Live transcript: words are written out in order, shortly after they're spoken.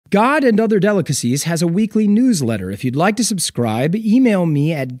God and Other Delicacies has a weekly newsletter. If you'd like to subscribe, email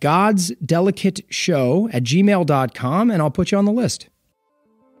me at godsdelicateshow@gmail.com and I'll put you on the list.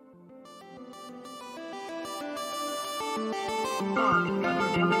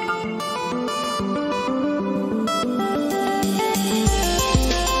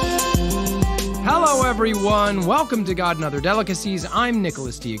 Hello, everyone. Welcome to God and Other Delicacies. I'm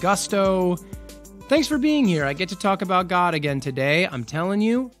Nicholas D'Augusto. Thanks for being here. I get to talk about God again today. I'm telling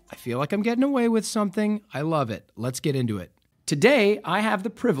you, I feel like I'm getting away with something. I love it. Let's get into it. Today, I have the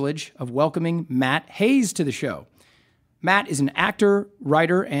privilege of welcoming Matt Hayes to the show. Matt is an actor,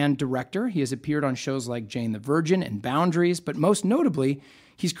 writer, and director. He has appeared on shows like Jane the Virgin and Boundaries, but most notably,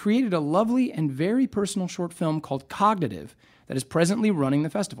 he's created a lovely and very personal short film called Cognitive that is presently running the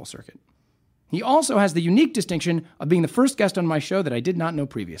festival circuit. He also has the unique distinction of being the first guest on my show that I did not know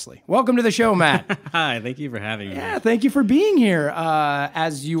previously. Welcome to the show, Matt. Hi, thank you for having me. Yeah, thank you for being here.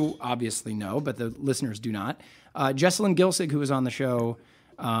 As you obviously know, but the listeners do not, Jessalyn Gilsig, who was on the show,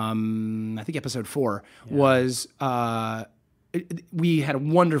 I think episode 4, was... we had a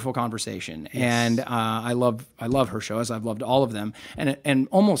wonderful conversation, and I love her shows. I've loved all of them, and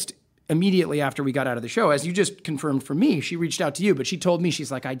almost immediately after we got out of the show, as you just confirmed for me, she reached out to you, but she told me, she's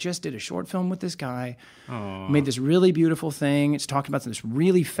like, I just did a short film with this guy, made this really beautiful thing. It's talking about this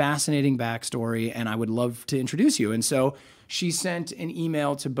really fascinating backstory, and I would love to introduce you. And so she sent an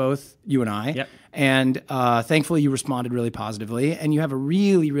email to both you and I, and thankfully you responded really positively, and you have a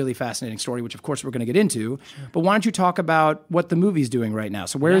really, really fascinating story, which of course we're going to get into, but why don't you talk about what the movie's doing right now?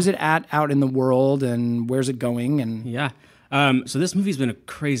 So where is it at out in the world, and where's it going? And so this movie's been a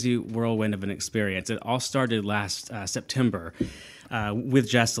crazy whirlwind of an experience. It all started last September with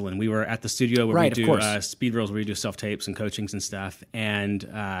Jessalyn. We were at the studio where we do speed reels, where we do self-tapes and coachings and stuff. And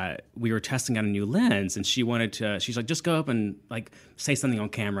we were testing out a new lens, and she's like, just go up and like say something on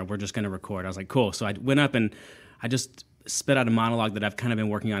camera. We're just going to record. I was like, cool. So I went up and I just spit out a monologue that I've kind of been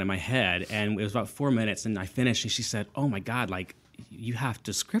working on in my head. And it was about 4 minutes, and I finished, and she said, oh my God, like, you have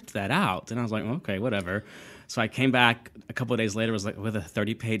to script that out. And I was like, okay, whatever. So I came back a couple of days later, with a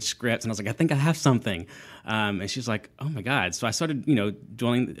 30-page script, and I was like, I think I have something. And she's like, oh my God. So I started,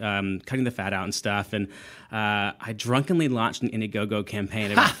 cutting the fat out and stuff. And I drunkenly launched an Indiegogo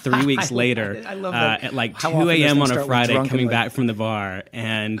campaign about 3 weeks later. I love that. At like 2 a.m. on a Friday, coming back from the bar,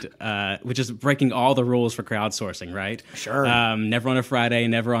 and which is breaking all the rules for crowdsourcing, right? Sure. Never on a Friday,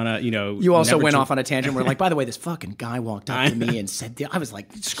 never on a, You also went off on a tangent where like, by the way, this fucking guy walked up to me and said, I was like,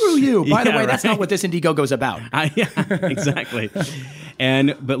 screw you. By the way, that's not what this Indiegogo's about. Yeah, exactly.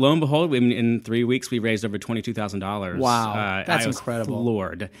 But lo and behold, in 3 weeks, we raised over $22,000. Wow, that's incredible.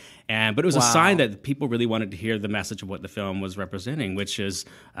 Floored. But it was a sign that people really wanted to hear the message of what the film was representing, which is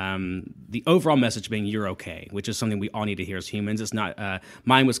the overall message being you're okay, which is something we all need to hear as humans. It's not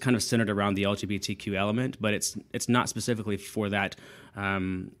mine was kind of centered around the LGBTQ element, but it's not specifically for that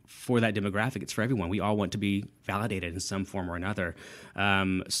demographic. It's for everyone. We all want to be validated in some form or another.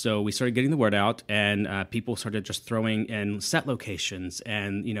 So we started getting the word out, and people started just throwing in set locations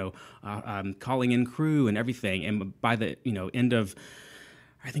and calling in crew and everything. And by the end of,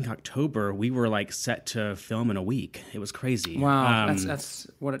 I think, October, we were like set to film in a week. It was crazy. Wow, that's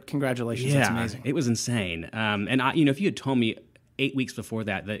congratulations. That's amazing. It was insane. And I, if you had told me 8 weeks before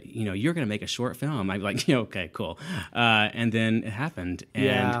that you're going to make a short film, I'd be like, okay, cool. And then it happened.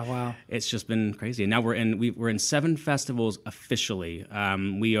 And it's just been crazy. And now we're in 7 festivals officially.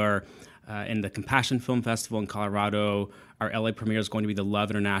 We are in the Compassion Film Festival in Colorado. Our LA premiere is going to be the Love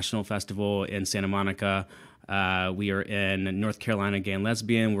International Festival in Santa Monica. We are in North Carolina Gay and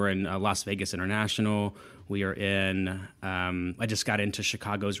Lesbian. We're in Las Vegas International. We are in, I just got into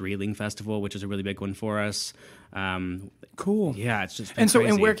Chicago's Reeling Festival, which is a really big one for us. Cool. Yeah, it's just been crazy.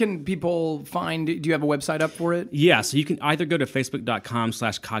 And where can people find, do you have a website up for it? Yeah, so you can either go to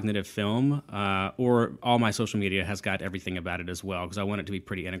facebook.com/cognitivefilm, or all my social media has got everything about it as well, because I want it to be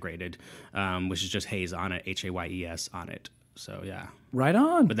pretty integrated, which is just Hayes on it, Hayes on it. So, yeah. Right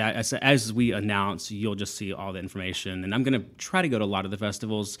on. But that, as we announce, you'll just see all the information. And I'm going to try to go to a lot of the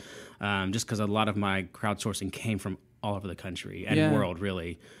festivals, just because a lot of my crowdsourcing came from all over the country and world,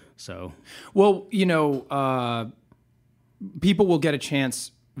 really. So, well, people will get a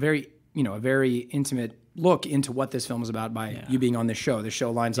chance, a very intimate look into what this film is about by you being on this show. The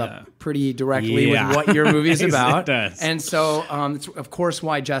show lines up pretty directly with what your movie is about. It does. And so, it's of course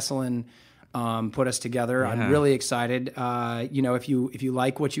why Jessalyn put us together. I'm really excited. If you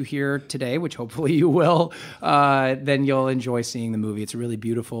like what you hear today, which hopefully you will, then you'll enjoy seeing the movie. It's a really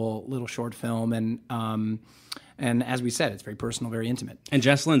beautiful little short film, and And as we said, it's very personal, very intimate. And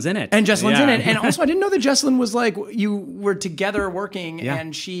Jessalyn's in it. And also, I didn't know that Jessalyn was like, you were together working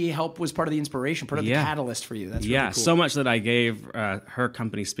and she was part of the inspiration, part of the catalyst for you. That's really cool. So much that I gave her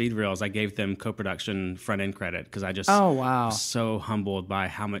company, Speed Reels, I gave them co-production front-end credit because I just was so humbled by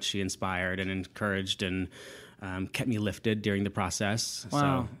how much she inspired and encouraged and kept me lifted during the process. Wow.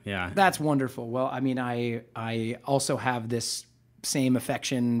 So, yeah. That's wonderful. Well, I mean, I also have this same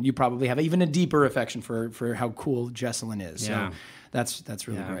affection. You probably have even a deeper affection for how cool Jessalyn is. So that's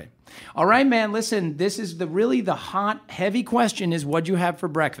really great. All right, man. Listen, this is the hot, heavy question is what'd you have for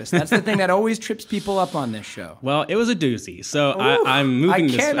breakfast? That's the thing that always trips people up on this show. Well, it was a doozy. So I'm moving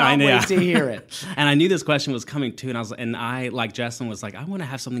this. I cannot wait to hear it. And I knew this question was coming too. And I like Jessalyn was like, I want to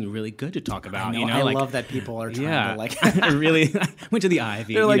have something really good to talk about. I love that people are trying to like. I really went to the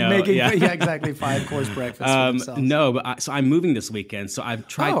Ivy. They're like making exactly 5-course breakfast for themselves. No, but so I'm moving this weekend. So I've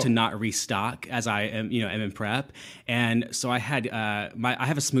tried to not restock as I am in prep. And so I had I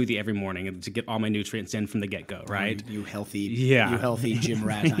have a smoothie every morning to get all my nutrients in from the get-go, right? You healthy gym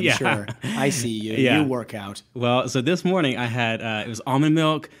rat, I'm sure. I see you. You work out. Well, so this morning I had, it was almond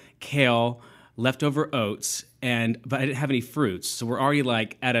milk, kale, leftover oats, but I didn't have any fruits, so we're already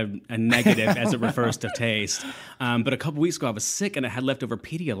like at a negative as it refers to taste. But a couple weeks ago, I was sick and I had leftover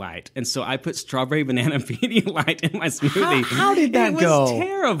Pedialyte, and so I put strawberry banana Pedialyte in my smoothie. How did that go? It was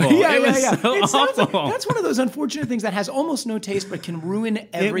terrible. It was so awful. That's one of those unfortunate things that has almost no taste but can ruin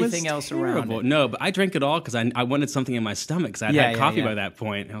everything else around it. No, but I drank it all because I wanted something in my stomach because I'd had coffee by that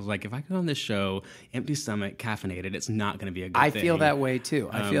point. And I was like, if I go on this show, empty stomach, caffeinated, it's not going to be a good thing. I feel that way too.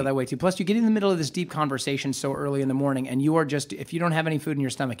 Plus, you get in the middle of this deep conversation so early in the morning, and you are just, if you don't have any food in your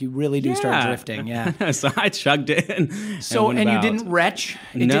stomach, you really do start drifting. Yeah. So I chugged it. And you didn't retch?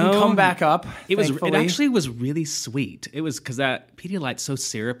 It didn't come back up? It actually was really sweet. It was because that Pedialyte's so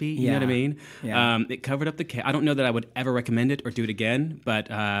syrupy, you know what I mean? Yeah. It covered up the I don't know that I would ever recommend it or do it again, but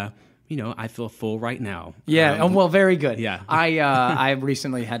I feel full right now. Yeah, well, very good. Yeah. I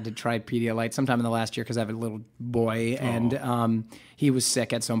recently had to try Pedialyte sometime in the last year because I have a little boy, and he was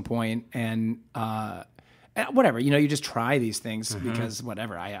sick at some point, and whatever, you just try these things because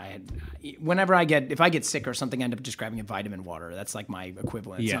whatever. If I get sick or something, I end up just grabbing a vitamin water. That's like my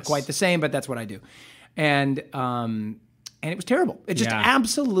equivalent. It's not quite the same, but that's what I do. And it was terrible. It's just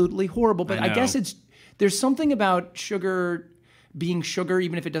absolutely horrible. But I guess there's something about sugar being sugar,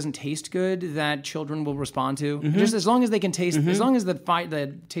 even if it doesn't taste good, that children will respond to. Just as long as they can taste, as long as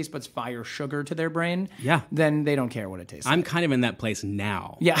the taste buds fire sugar to their brain, then they don't care what it tastes like. I'm kind of in that place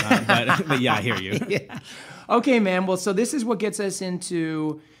now. Yeah. But I hear you. Yeah. Okay, man. Well, so this is what gets us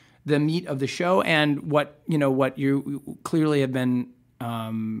into the meat of the show and what you clearly have been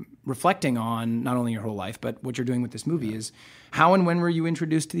reflecting on, not only your whole life, but what you're doing with this movie is how and when were you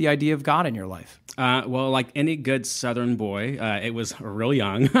introduced to the idea of God in your life? Well, like any good Southern boy, it was real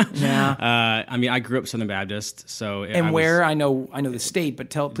young. Yeah. I grew up Southern Baptist, so. I know the state, but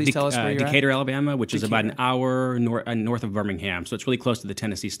please tell us where you're Decatur, at. Alabama, which is about an hour north of Birmingham, so it's really close to the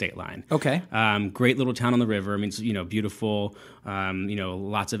Tennessee state line. Okay. Great little town on the river. I mean, it's beautiful.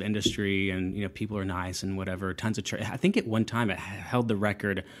 Lots of industry, and people are nice and whatever. Tons of church. I think at one time it held the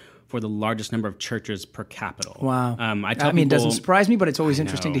record for the largest number of churches per capita. Wow. It doesn't surprise me, but it's always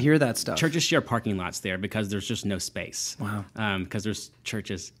interesting to hear that stuff. Churches share parking lots there because there's just no space. Wow. Because there's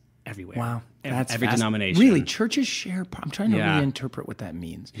churches everywhere. Wow. That's every denomination. Really, churches share. I'm trying to really interpret what that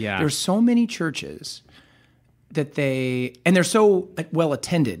means. Yeah. There's so many churches that they're so well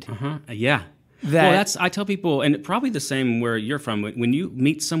attended. Yeah. I tell people, and probably the same where you're from, when you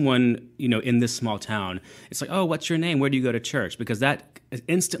meet someone, in this small town, it's like, oh, what's your name? Where do you go to church? Because that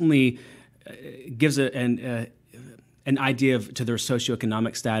instantly gives an idea to their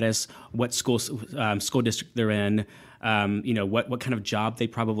socioeconomic status, what school district they're in, what kind of job they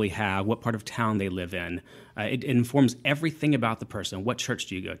probably have, what part of town they live in. It informs everything about the person. What church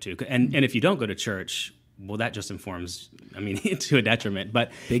do you go to? And if you don't go to church, well, that just informs, to a detriment.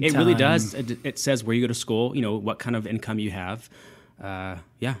 But it really does. It says where you go to school, what kind of income you have.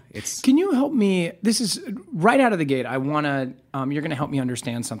 Can you help me? This is right out of the gate. I want to, you're going to help me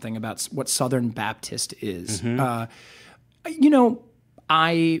understand something about what Southern Baptist is. I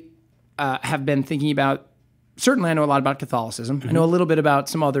have been thinking about, certainly I know a lot about Catholicism. I know a little bit about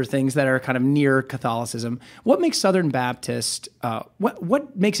some other things that are kind of near Catholicism. What makes Southern Baptist,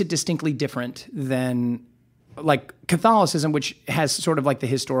 what makes it distinctly different than like Catholicism, which has sort of like the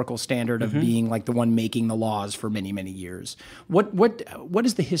historical standard of being like the one making the laws for many, many years? What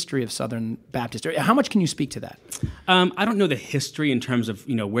is the history of Southern Baptist? How much can you speak to that? I don't know the history in terms of,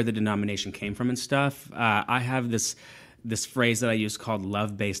 where the denomination came from and stuff. I have this this phrase that I use called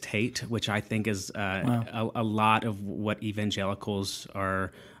love-based hate, which I think is a lot of what evangelicals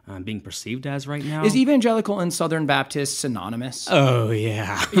are being perceived as right now. Is evangelical and Southern Baptist synonymous? Oh,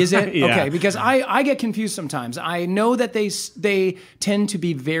 yeah. Is it? Yeah. Okay, because I get confused sometimes. I know that they tend to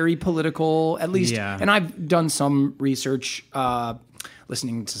be very political, at least, and I've done some research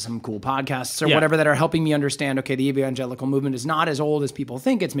listening to some cool podcasts or whatever that are helping me understand, okay, the evangelical movement is not as old as people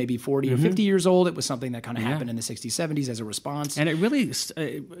think. It's maybe 40 or 50 years old. It was something that kind of happened in the 60s, 70s as a response. And it was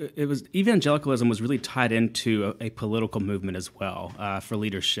evangelicalism was really tied into a political movement as well for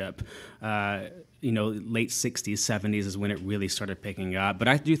leadership. Late 60s, 70s is when it really started picking up. But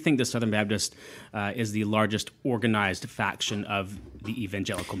I do think the Southern Baptist is the largest organized faction of the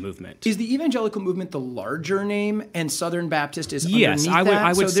evangelical movement. Is the evangelical movement the larger name, and Southern Baptist is underneath that?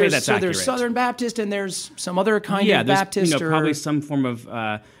 I would say that's accurate. So there's Southern Baptist, and there's some other kind of Baptist? Probably some form of...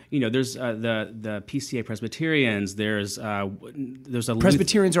 there's the PCA Presbyterians. There's a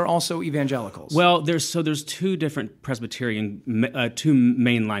Presbyterians are also evangelicals. Well, there's two different Presbyterian, two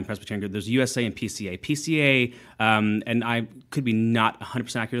mainline Presbyterian groups. There's USA and PCA. PCA, and I could be not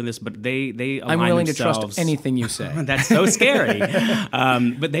 100% accurate on this, but they align I'm willing themselves, to trust anything you say. That's so scary.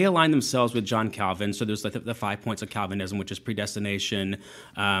 But they align themselves with John Calvin. So there's the 5 points of Calvinism, which is predestination,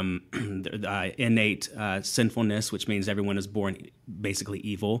 innate sinfulness, which means everyone is born basically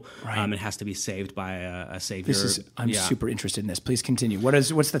evil. Right. And has to be saved by a savior. I'm super interested in this. Please continue.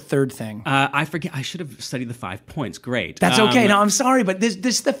 What's the third thing? I forget. I should have studied the 5 points. Great. That's okay. No, I'm sorry, but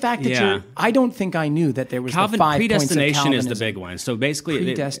this the fact that I don't think I knew that there was the 5 points of predestination is the big one. So basically,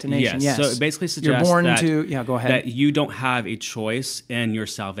 predestination. Yes. So it basically suggests you're born go ahead. that you don't have a choice in your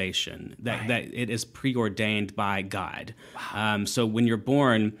salvation. That it is preordained by God. Wow. So when you're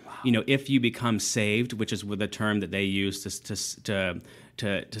born, if you become saved, which is the term that they use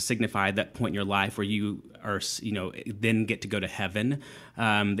to signify that point in your life where you are, then get to go to heaven,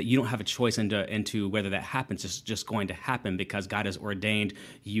 that you don't have a choice into whether that happens. It's just going to happen because God has ordained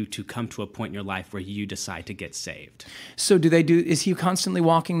you to come to a point in your life where you decide to get saved. So is he constantly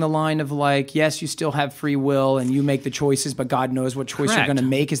walking the line of like, yes, you still have free will and you make the choices, but God knows what choice you're going to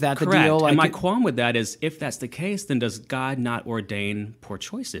make? Is that the deal? Like, and my qualm with that is, if that's the case, then does God not ordain poor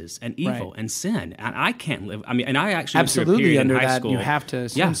choices and evil and sin? And I can't live. I mean, and I actually absolutely under in high that school, you have to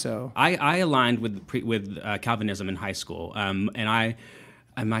assume so. I aligned with Calvinism in high school,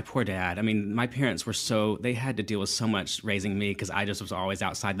 and my poor dad. I mean, my parents were they had to deal with so much raising me because I just was always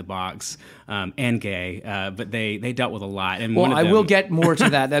outside the box and gay. But they dealt with a lot. And I will get more to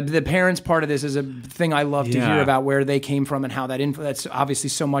that. The parents part of this is a thing I love to hear about, where they came from and how that's obviously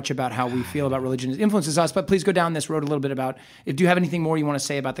so much about how we feel about religion influences us. But please go down this road a little bit about. Do you have anything more you want to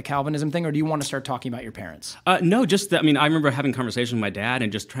say about the Calvinism thing, or do you want to start talking about your parents? No, just that. I mean, I remember having a conversation with my dad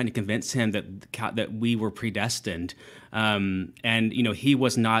and just trying to convince him that we were predestined. And he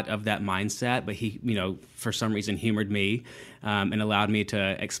was not of that mindset, but he, for some reason humored me and allowed me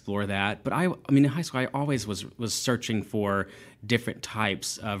to explore that. But I mean, in high school, I always was searching for different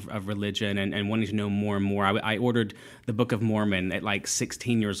types of religion and wanting to know more and more. I ordered the Book of Mormon at like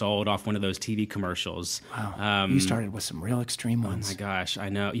 16 years old off one of those TV commercials. Wow. You started with some real extreme ones. Oh my gosh, I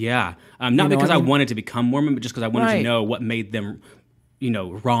know. Yeah. Not because I wanted to become Mormon, but just because I wanted to know what made them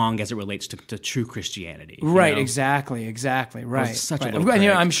wrong as it relates to true Christianity. Right, exactly, right. Such a little prick.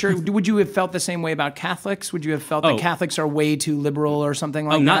 I'm sure, would you have felt the same way about Catholics? Would you have felt that Catholics are way too liberal or something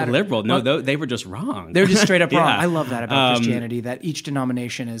like that? Oh, not liberal. No, they were just wrong. They're just straight up wrong. I love that about Christianity, that each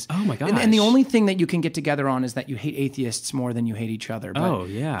denomination is... Oh my gosh. And the only thing that you can get together on is that you hate atheists more than you hate each other.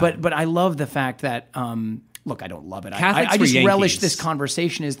 But, But I love the fact that... look, I don't love it. I just relish this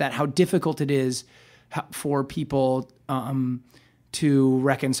conversation, is that how difficult it is for people... to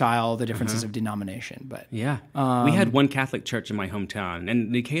reconcile the differences of denomination. But we had one Catholic church in my hometown,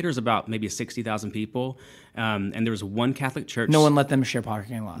 and it caters about maybe 60,000 people. And there was one Catholic church. No one let them share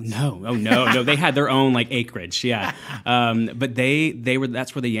parking lots. No. They had their own acreage. Yeah. But they were.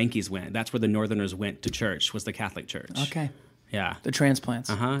 That's where the Yankees went. That's where the Northerners went to church. Was the Catholic church. Okay. Yeah. The transplants.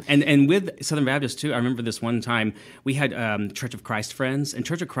 And with Southern Baptist, too, I remember this one time we had Church of Christ friends, and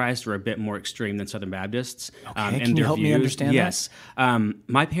Church of Christ were a bit more extreme than Southern Baptists. Okay, can you help me understand that? Yes.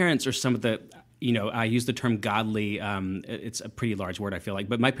 My parents are some of the... I use the term godly. It's a pretty large word, I feel like.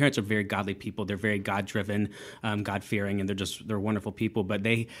 But my parents are very godly people. They're very God-driven, God-fearing, and they're wonderful people. But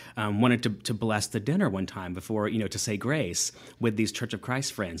they wanted to bless the dinner one time before, to say grace with these Church of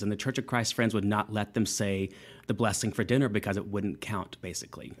Christ friends. And the Church of Christ friends would not let them say the blessing for dinner because it wouldn't count,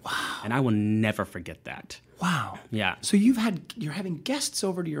 basically. Wow. And I will never forget that. Wow. Yeah. So you're having guests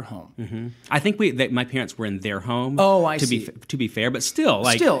over to your home. Mm-hmm. I think my parents were in their home. Oh, I see. To be fair, but still,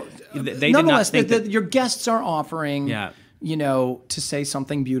 like, they nonetheless, did not think your guests are offering. Yeah. To say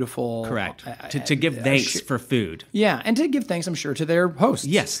something beautiful. Correct. To give thanks for food. Yeah, and to give thanks, I'm sure, to their hosts.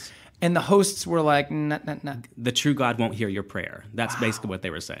 Yes. And the hosts were like, nah. The true God won't hear your prayer. That's basically what they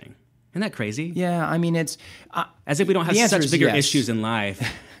were saying. Isn't that crazy? Yeah, I mean, it's... as if we don't have such bigger issues in life.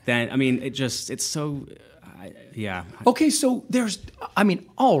 Then, I mean, it's so... yeah. Okay, so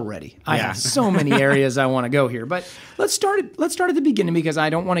already I have so many areas I want to go here. But let's start at the beginning because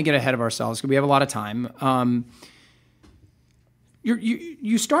I don't want to get ahead of ourselves because we have a lot of time.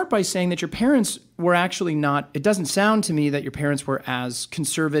 You start by saying that your parents were actually not. It doesn't sound to me that your parents were as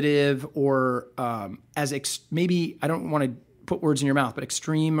conservative or maybe I don't want to put words in your mouth, but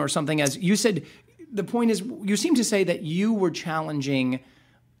extreme or something. As you said, the point is, you seem to say that you were challenging.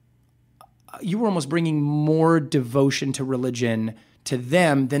 You were almost bringing more devotion to religion to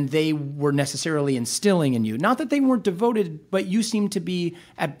them than they were necessarily instilling in you. Not that they weren't devoted, but you seem to be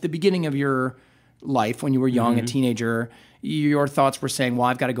at the beginning of your life when you were young, a teenager. Your thoughts were saying, well,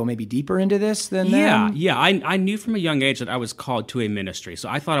 I've got to go maybe deeper into this than them? Yeah. I knew from a young age that I was called to a ministry. So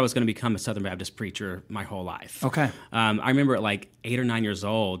I thought I was going to become a Southern Baptist preacher my whole life. Okay. I remember at like 8 or 9 years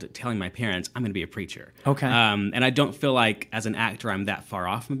old telling my parents, I'm going to be a preacher. Okay. And I don't feel like as an actor I'm that far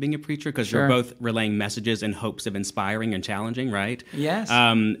off from being a preacher because we're both relaying messages in hopes of inspiring and challenging, right? Yes.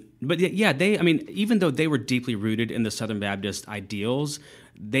 But yeah, even though they were deeply rooted in the Southern Baptist ideals,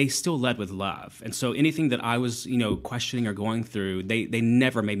 they still led with love. And so anything that I was, questioning or going through, they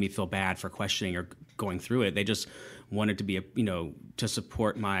never made me feel bad for questioning or going through it. They just wanted to be, to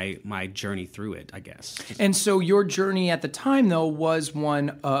support my journey through it, I guess. And so your journey at the time, though, was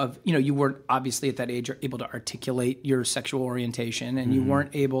one of, you weren't obviously at that age able to articulate your sexual orientation, and you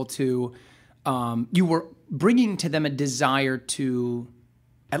weren't able to, you were bringing to them a desire to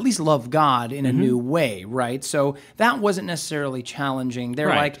at least love God in a new way, right? So that wasn't necessarily challenging. They're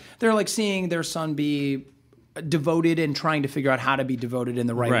like seeing their son be devoted and trying to figure out how to be devoted in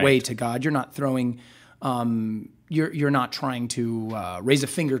the right way to God. You're not throwing, you're not trying to raise a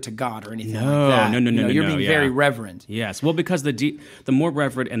finger to God or anything like that. No. You're being very reverent. Yes, well, because the more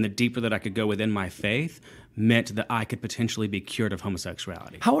reverent and the deeper that I could go within my faith meant that I could potentially be cured of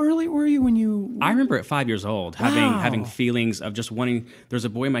homosexuality. How early were you when you... I remember at 5 years old having feelings of just wanting... There's a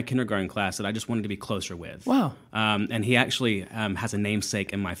boy in my kindergarten class that I just wanted to be closer with. Wow. And he actually has a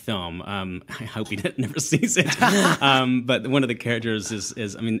namesake in my film. I hope he never sees it. But one of the characters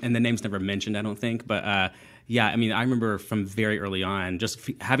is and the name's never mentioned, I don't think. But I remember from very early on just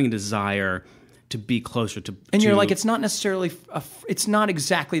having a desire to be closer to... And you're like, it's not necessarily... it's not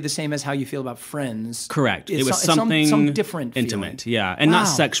exactly the same as how you feel about friends. Correct. It was something some different intimate. feeling. Yeah. And not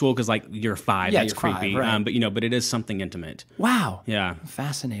sexual because like you're 5, that's creepy. 5, right. But it is something intimate. Wow. Yeah.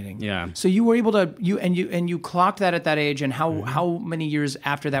 Fascinating. Yeah. So you were able to... You clocked that at that age, and how many years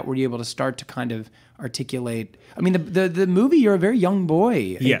after that were you able to start to kind of articulate... I mean, the movie, you're a very young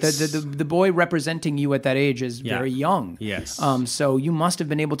boy. Yes. The boy representing you at that age is very young. Yes. So you must have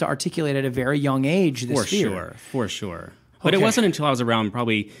been able to articulate at a very young age this fear. For sure. But it wasn't until I was around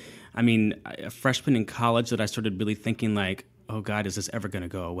probably, a freshman in college that I started really thinking like, oh God, is this ever going to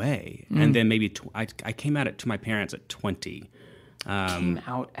go away? And then maybe I came out to my parents at 20. Came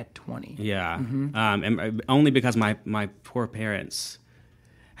out at 20. Yeah. And only because my poor parents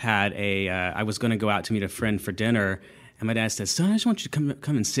had I was going to go out to meet a friend for dinner, and my dad said, son, I just want you to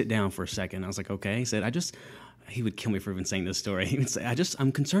come and sit down for a second. I was like, okay. He said, he would kill me for even saying this story. He would say,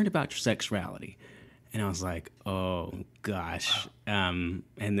 I'm concerned about your sexuality. And I was like, oh gosh. And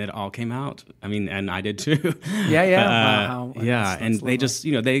it all came out. And I did too. Yeah. Wow. Yeah. That's they just,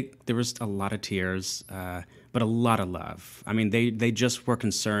 there was a lot of tears, but a lot of love. They just were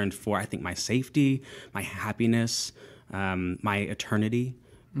concerned for, I think, my safety, my happiness, my eternity.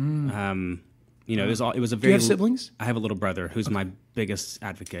 It was a very... Do you have siblings? I have a little brother who's my biggest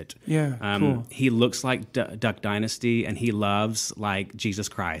advocate. Yeah, cool. He looks like Duck Dynasty, and he loves like Jesus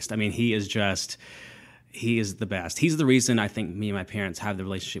Christ. He is the best. He's the reason I think me and my parents have the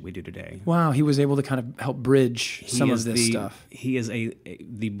relationship we do today. Wow, he was able to kind of help bridge some of this stuff. He is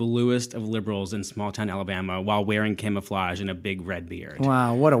the bluest of liberals in small town Alabama while wearing camouflage and a big red beard.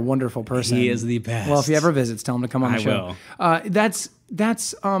 Wow, what a wonderful person. He is the best. Well, if he ever visits, tell him to come on the show. I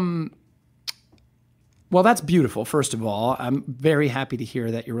will. Well, that's beautiful, first of all. I'm very happy to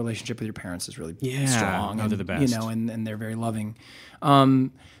hear that your relationship with your parents is really strong. They're the best. And they're very loving.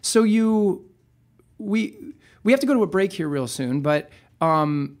 So we have to go to a break here real soon, but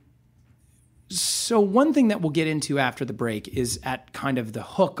So one thing that we'll get into after the break is at kind of the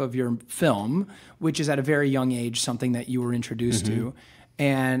hook of your film, which is at a very young age, something that you were introduced to,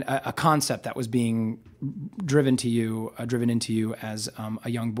 and a concept that was being driven into you as a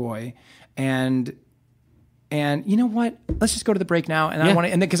young boy. And you know what? Let's just go to the break now. And I want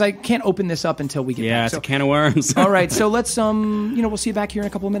to, and because I can't open this up until we get back. Yeah, it's a can of worms. All right, so let's we'll see you back here in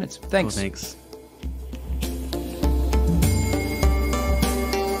a couple of minutes. Thanks. Well, thanks.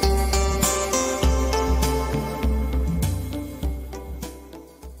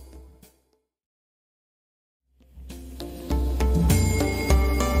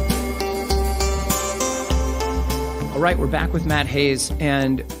 All right, we're back with Matt Hayes,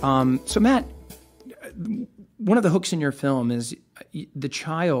 and so Matt, one of the hooks in your film is the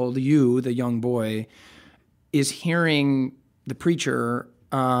child, you, the young boy, is hearing the preacher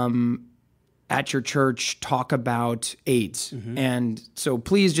at your church talk about AIDS. And so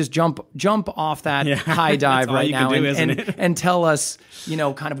please just jump off that high dive right now and tell us,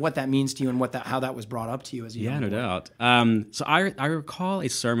 kind of what that means to you and how that was brought up to you as a young boy. No doubt. So I recall a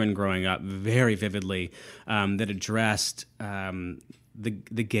sermon growing up very vividly that addressed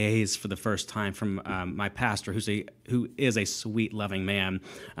the gays for the first time from my pastor, who is a sweet, loving man.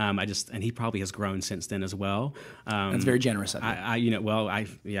 And he probably has grown since then as well. That's very generous of you.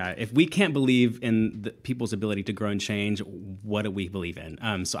 If we can't believe in people's ability to grow and change, what do we believe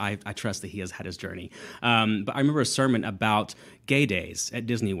in? So I trust that he has had his journey. But I remember a sermon about gay days at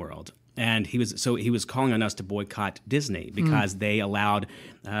Disney World. And he was calling on us to boycott Disney because they allowed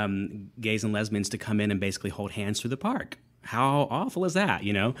gays and lesbians to come in and basically hold hands through the park. How awful is that,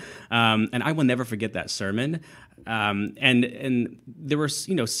 And I will never forget that sermon. And there were,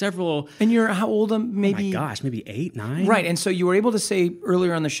 several. And you're how old? Maybe. Oh my gosh, maybe 8, 9. Right, and so you were able to say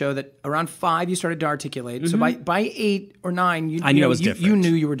earlier on the show that around 5 you started to articulate. So by 8 or 9, I knew I was different. You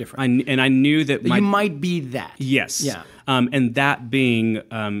knew you were different. I knew that you might be that. Yes. Yeah. And that being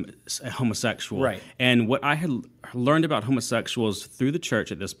a homosexual. Right. And what I had learned about homosexuals through the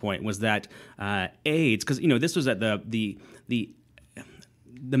church at this point was that AIDS, because this was at the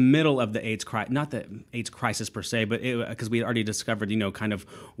middle of the AIDS crisis, not the AIDS crisis per se, but because we had already discovered, kind of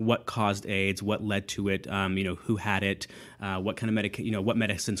what caused AIDS, what led to it, who had it, what kind of what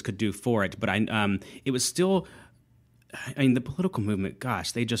medicines could do for it. But it was still. The political movement,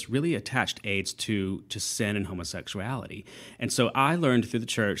 gosh, they just really attached AIDS to sin and homosexuality. And so I learned through the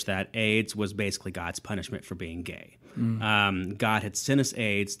church that AIDS was basically God's punishment for being gay. God had sent us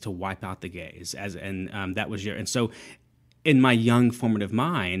AIDS to wipe out the gays, that was and so in my young formative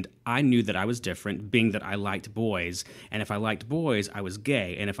mind, I knew that I was different, being that I liked boys. And if I liked boys, I was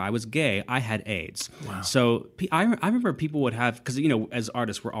gay. And if I was gay, I had AIDS. Wow. So I remember people would have, because, as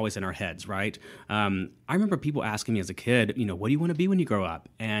artists, we're always in our heads, right? I remember people asking me as a kid, what do you want to be when you grow up?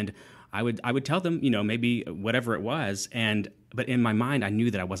 And I would tell them, maybe whatever it was. But in my mind, I knew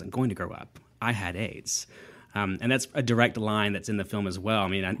that I wasn't going to grow up. I had AIDS. And that's a direct line that's in the film as well.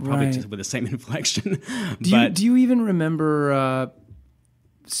 Probably just with the same inflection. Do you even remember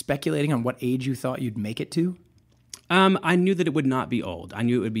speculating on what age you thought you'd make it to? I knew that it would not be old. I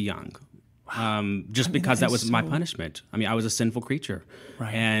knew it would be young. Wow. Because that was my punishment. I was a sinful creature.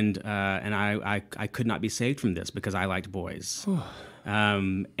 Right. And I could not be saved from this because I liked boys.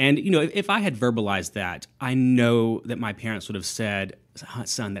 If I had verbalized that, I know that my parents would have said,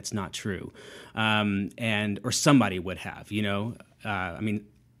 "Son, that's not true," or somebody would have.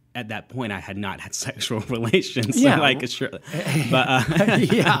 At that point, I had not had sexual relations.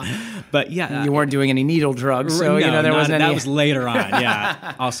 But you weren't doing any needle drugs, so no, there wasn't any. That was later on.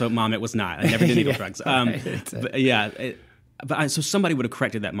 Yeah. Also, Mom, it was not. I never did needle drugs. So somebody would have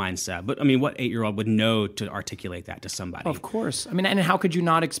corrected that mindset. But what 8-year-old would know to articulate that to somebody? Of course. And how could you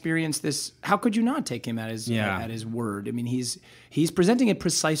not experience this? How could you not take him at his word? He's presenting it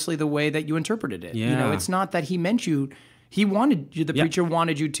precisely the way that you interpreted it. Yeah. It's not that he meant you. He wanted you. The preacher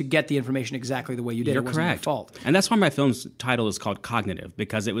wanted you to get the information exactly the way you did. You're it wasn't correct. your fault. And that's why my film's title is called Cognitive,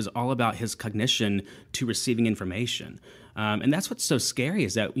 because it was all about his cognition to receiving information. And that's what's so scary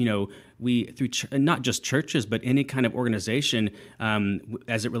is that, we, through not just churches, but any kind of organization,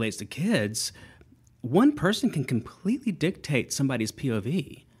 as it relates to kids, one person can completely dictate somebody's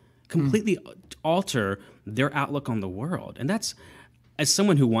POV, completely alter their outlook on the world. And that's, as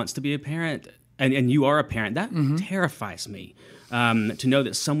someone who wants to be a parent, and you are a parent, that terrifies me, to know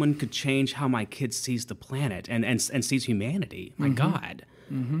that someone could change how my kid sees the planet and sees humanity. My God.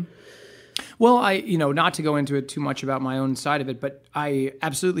 Mm-hmm. Well, not to go into it too much about my own side of it, but I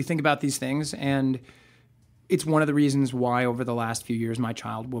absolutely think about these things, and it's one of the reasons why over the last few years, my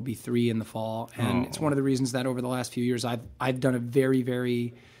child will be 3 in the fall, and it's one of the reasons that over the last few years I've done a very,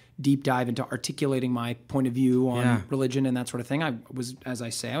 very deep dive into articulating my point of view on religion and that sort of thing. I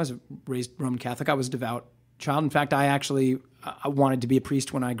was raised Roman Catholic. I was a devout child. In fact, I wanted to be a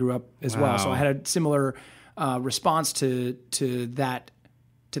priest when I grew up as well. So I had a similar response to that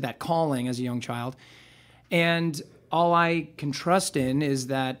calling as a young child. And all I can trust in is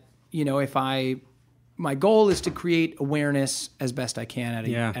that, my goal is to create awareness as best I can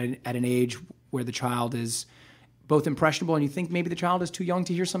at an age where the child is both impressionable and you think maybe the child is too young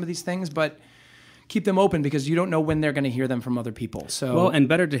to hear some of these things, but keep them open because you don't know when they're going to hear them from other people. So and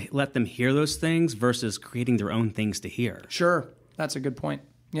better to let them hear those things versus creating their own things to hear. Sure. That's a good point.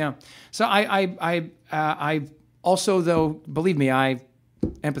 Yeah. So I also, though, believe me, I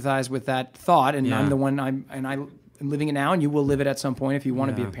empathize with that thought, and I'm the one I'm living it now, and you will live it at some point. If you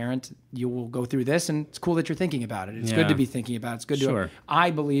want to be a parent, you will go through this, and it's cool that you're thinking about it. It's good to be thinking about it. It's good to. I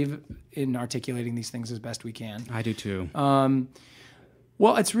believe in articulating these things as best we can. I do too.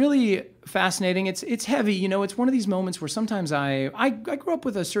 Well, it's really fascinating. It's heavy. It's one of these moments where sometimes I grew up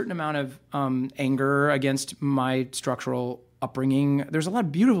with a certain amount of anger against my structural upbringing. There's a lot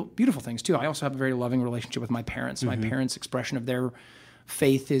of beautiful things too. I also have a very loving relationship with my parents. My parents' expression of their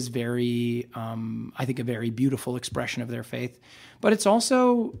faith is very, I think, a very beautiful expression of their faith. But it's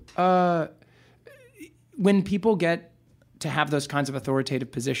also when people get to have those kinds of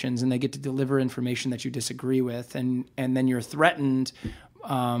authoritative positions and they get to deliver information that you disagree with, and then you're threatened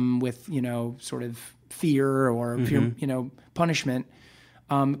with sort of fear or punishment,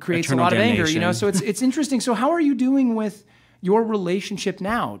 creates Eternal a lot damnation. of anger. So it's interesting. So how are you doing with your relationship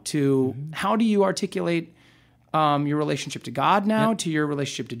now to how do you articulate your relationship to God now, to your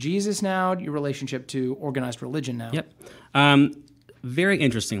relationship to Jesus now, your relationship to organized religion now? Very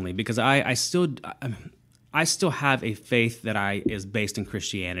interestingly, because I still have a faith that is based in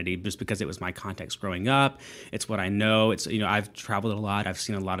Christianity, just because it was my context growing up. It's what I know. It's I've traveled a lot. I've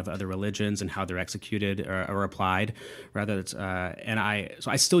seen a lot of other religions and how they're executed or applied. Rather, so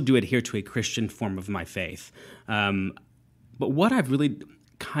I still do adhere to a Christian form of my faith. But what I've really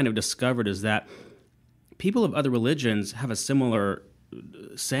kind of discovered is that people of other religions have a similar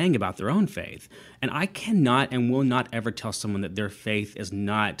saying about their own faith. And I cannot and will not ever tell someone that their faith is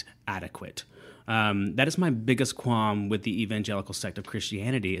not adequate. That is my biggest qualm with the evangelical sect of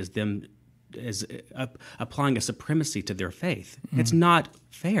Christianity, is applying a supremacy to their faith. It's not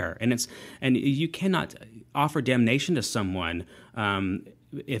fair, and you cannot offer damnation to someone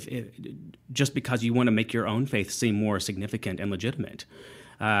if just because you want to make your own faith seem more significant and legitimate.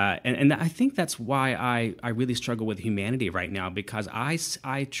 And I think that's why I really struggle with humanity right now, because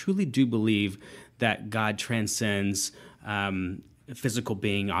I truly do believe that God transcends physical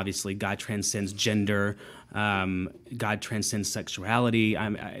being. Obviously, God transcends gender. God transcends sexuality.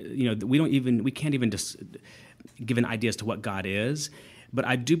 We can't even just give an idea as to what God is. But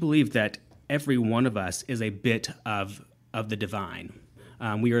I do believe that every one of us is a bit of the divine.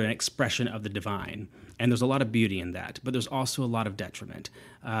 We are an expression of the divine. And there's a lot of beauty in that, but there's also a lot of detriment.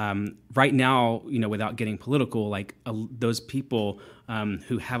 Right now, without getting political, those people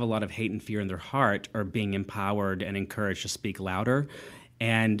who have a lot of hate and fear in their heart are being empowered and encouraged to speak louder.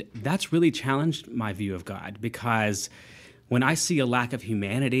 And that's really challenged my view of God, because when I see a lack of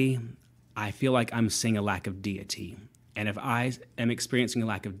humanity, I feel like I'm seeing a lack of deity. And if I am experiencing a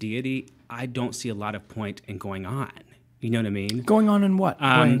lack of deity, I don't see a lot of point in going on. You know what I mean? Going on in what?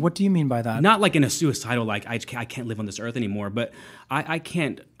 What do you mean by that? Not like in a suicidal, I can't live on this earth anymore, but I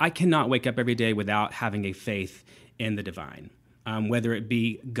cannot wake up every day without having a faith in the divine, whether it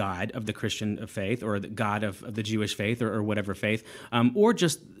be God of the Christian faith or the God of the Jewish faith or whatever faith, or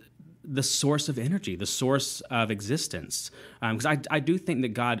just the source of energy, the source of existence. Because I do think that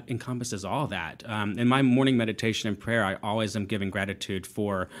God encompasses all that. In my morning meditation and prayer, I always am giving gratitude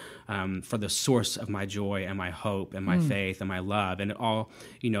for the source of my joy and my hope and my faith and my love. And it all,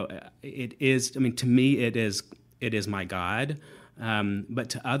 it is, to me, it is my God. But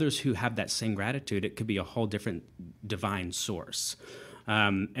to others who have that same gratitude, it could be a whole different divine source.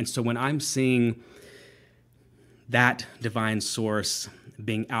 And so when I'm seeing that divine source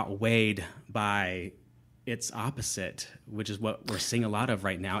being outweighed by its opposite, which is what we're seeing a lot of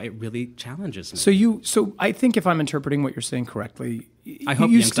right now, it really challenges me. So I think if I'm interpreting what you're saying correctly, I hope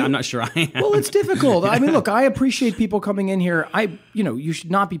you am, I'm not sure I am. Well, it's difficult. Look, I appreciate people coming in here. You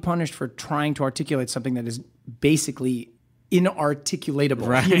should not be punished for trying to articulate something that is basically inarticulatable.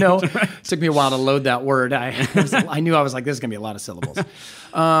 Right, It took me a while to load that word. I knew I was like, this is going to be a lot of syllables.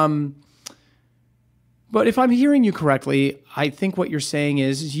 But if I'm hearing you correctly, I think what you're saying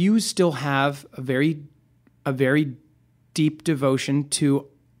is you still have a very deep devotion to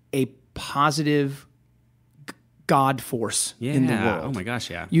a positive God force in the world. Oh my gosh,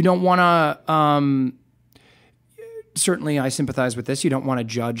 yeah. You don't want to, certainly I sympathize with this. You don't want to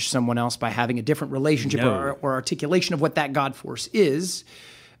judge someone else by having a different relationship or articulation of what that God force is.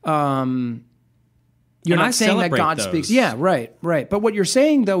 You're not saying that God speaks. Yeah, right. But what you're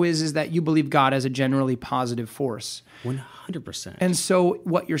saying, though, is that you believe God as a generally positive force. 100%. And so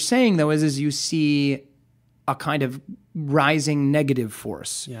what you're saying, though, is you see a kind of rising negative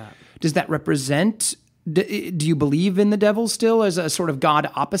force. Yeah. Does that represent... Do you believe in the devil still as a sort of God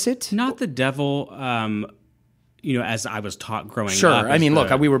opposite? Not the devil, as I was taught growing up. Sure. I mean,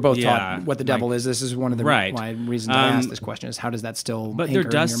 look, we were both taught what the devil is. This is one of the reasons I asked this question is how does that still But anchor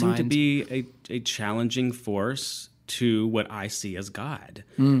there does in your seem mind? to be a challenging force to what I see as God.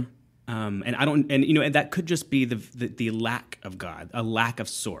 And I don't, and that could just be the lack of God, a lack of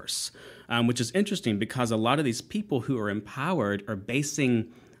source, which is interesting because a lot of these people who are empowered are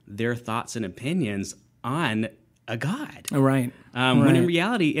basing their thoughts and opinions on a God. Right. When in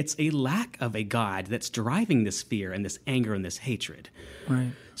reality, it's a lack of a God that's driving this fear and this anger and this hatred.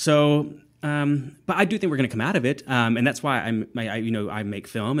 Right. So, but I do think we're going to come out of it, and that's why I make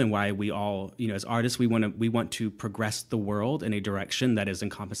film, and why we all, as artists, we want to progress the world in a direction that is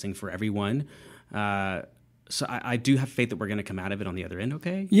encompassing for everyone. So I do have faith that we're going to come out of it on the other end.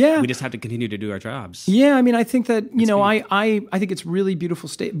 Okay. Yeah. We just have to continue to do our jobs. Yeah. I mean, I think that I think it's really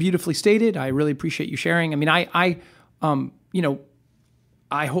beautifully stated. I really appreciate you sharing. I mean, I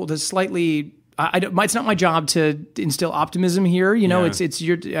hold a slightly. It's not my job to instill optimism here.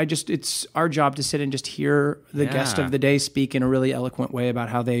 It's our job to sit and just hear the guest of the day speak in a really eloquent way about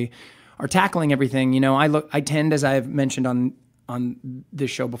how they are tackling everything. I tend, as I've mentioned on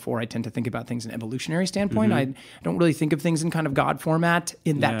this show before, I tend to think about things in an evolutionary standpoint. I don't really think of things in kind of God format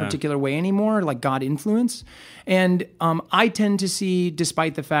in that particular way anymore, like God influence. And I tend to see,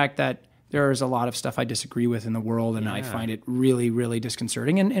 despite the fact that there's a lot of stuff I disagree with in the world, and I find it really, really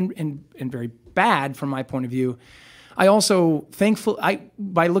disconcerting and very bad from my point of view. I also,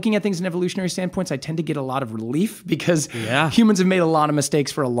 by looking at things in evolutionary standpoints, I tend to get a lot of relief because humans have made a lot of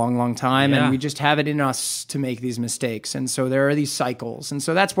mistakes for a long, long time, and we just have it in us to make these mistakes. And so there are these cycles. And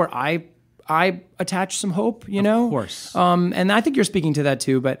so that's where I attach some hope, Of course. And I think you're speaking to that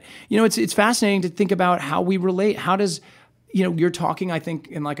too. But, it's fascinating to think about how we relate. How does, you're talking, I think,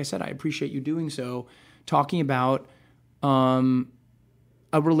 and like I said, I appreciate you doing so, talking about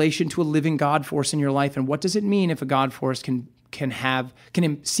a relation to a living God force in your life, and what does it mean if a God force can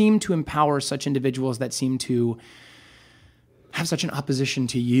seem to empower such individuals that seem to have such an opposition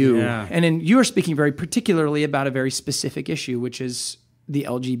to you? And you are speaking very particularly about a very specific issue, which is the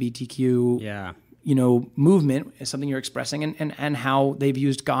LGBTQ movement, is something you're expressing, and how they've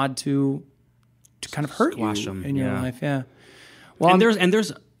used God to kind of hurt you in your life. Yeah. Well,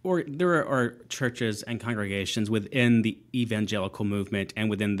 there are churches and congregations within the evangelical movement and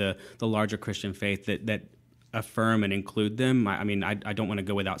within the larger Christian faith that affirm and include them. I mean, I don't want to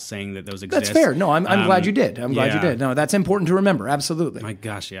go without saying that those exist. That's fair. No, I'm glad you did. I'm glad you did. No, that's important to remember. Absolutely. My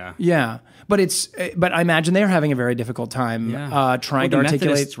gosh, yeah. Yeah, but I imagine they're having a very difficult time trying to articulate.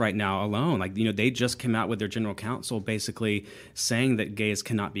 Methodists right now alone, they just came out with their general council basically saying that gays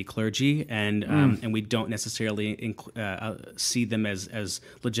cannot be clergy, and we don't necessarily see them as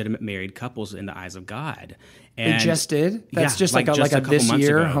legitimate married couples in the eyes of God. And they just did. That's just like a this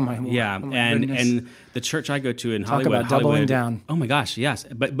year. Ago. Oh my and the church I go to in Hollywood. Talk about doubling down. Oh my gosh, yes.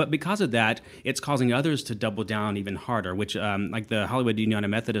 But because of that, it's causing others to double down even harder. Which like the Hollywood United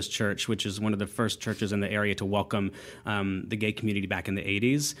Methodist Church, which is one of the first churches in the area to welcome the gay community back in the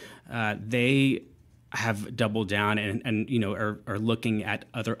 80s, they have doubled down and are looking at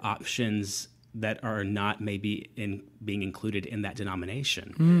other options that are not maybe being included in that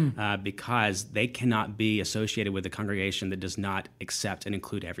denomination because they cannot be associated with a congregation that does not accept and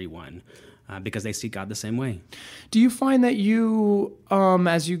include everyone because they see God the same way. Do you find that you,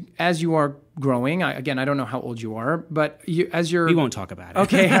 as you are growing, I don't know how old you are, but we won't talk about it.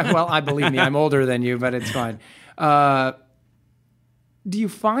 Okay, well, believe me, I'm older than you, but it's fine. Do you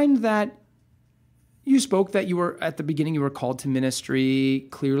find that you spoke that you were, at the beginning, you were called to ministry.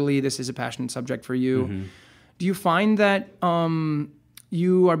 Clearly, this is a passionate subject for you. Mm-hmm. Do you find that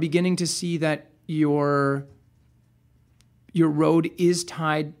you are beginning to see that your road is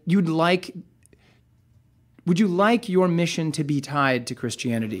tied? Would you like your mission to be tied to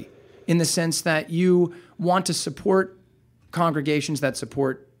Christianity in the sense that you want to support congregations that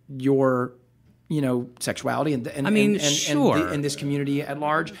support your sexuality and sure. and this community at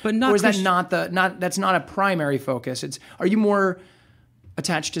large, but not. Or is that that's not a primary focus? Are you more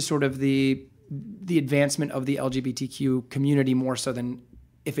attached to sort of the advancement of the LGBTQ community more so than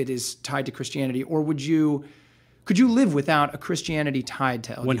if it is tied to Christianity, or could Could you live without a Christianity tied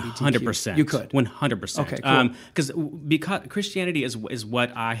to LGBTQ? 100%. You could. 100%. Okay, cool. Because Christianity is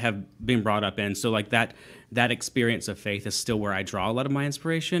what I have been brought up in. So like that experience of faith is still where I draw a lot of my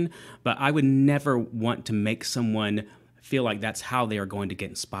inspiration. But I would never want to make someone feel like that's how they are going to get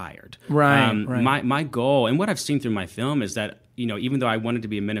inspired. Right. My goal, and what I've seen through my film, is that, you know, even though I wanted to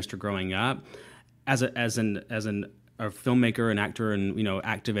be a minister growing up, as a filmmaker, an actor, and, you know,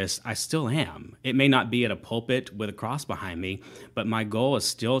 activist, I still am. It may not be at a pulpit with a cross behind me, but my goal is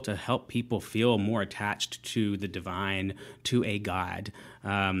still to help people feel more attached to the divine, to a God.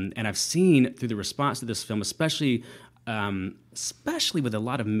 And I've seen through the response to this film, especially with a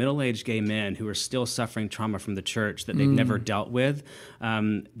lot of middle-aged gay men who are still suffering trauma from the church that they've never dealt with,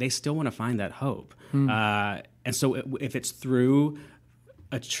 they still want to find that hope. And so if it's through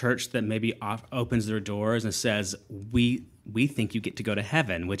a church that maybe opens their doors and says, we think you get to go to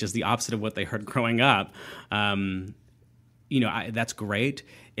heaven, which is the opposite of what they heard growing up, you know, that's great.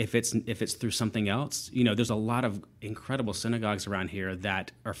 If it's through something else, you know, there's a lot of incredible synagogues around here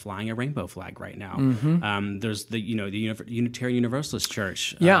that are flying a rainbow flag right now. There's the Unitarian Universalist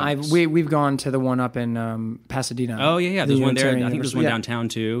Church. Yeah, we've gone to the one up in Pasadena. Oh yeah. There's one there. I think there's one downtown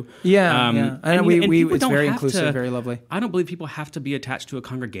too. Yeah. And it's very inclusive, very lovely. I don't believe people have to be attached to a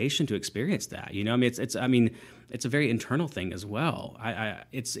congregation to experience that. You know, I mean, it's a very internal thing as well.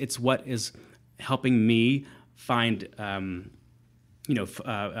 It's what is helping me find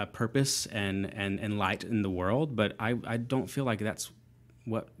purpose and light in the world, but I don't feel like that's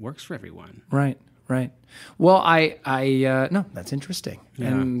what works for everyone. Right. Well, no, that's interesting,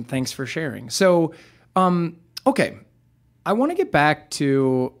 and thanks for sharing. So, okay, I want to get back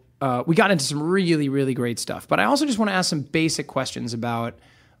to we got into some really, really great stuff, but I also just want to ask some basic questions about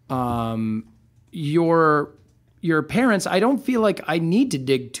your parents. I don't feel like I need to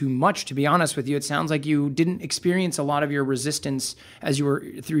dig too much, to be honest with you. It sounds like you didn't experience a lot of your resistance as you were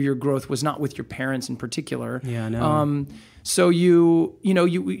through your growth was not with your parents in particular. Yeah, I know. So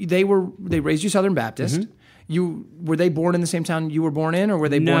they raised you Southern Baptist. Were they born in the same town you were born in, or were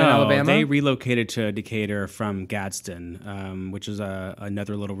they born in Alabama? They relocated to Decatur from Gadsden, which is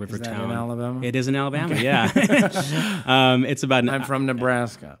another little river town. Is that in Alabama? It is in Alabama, okay. Yeah. It's about. I'm from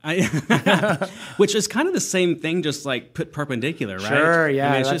Nebraska. Which is kind of the same thing, just like put perpendicular, right? Sure, yeah,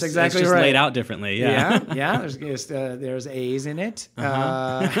 I mean, that's exactly right. It's just laid out differently, yeah. Yeah. There's A's in it.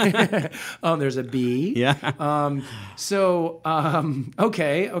 There's a B. Yeah.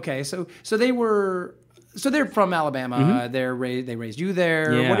 Okay. So they were. So they're from Alabama. They raised you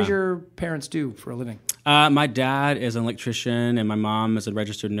there. Yeah. What did your parents do for a living? My dad is an electrician, and my mom is a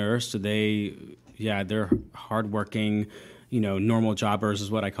registered nurse. So they're hardworking, normal jobbers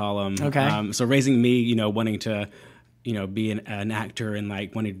is what I call them. Okay. So raising me, wanting to, be an actor and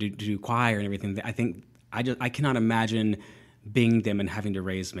like wanting to do choir and everything. I think I cannot imagine being them and having to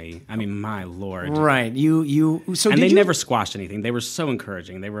raise me. I mean, my Lord. Right. They never squashed anything. They were so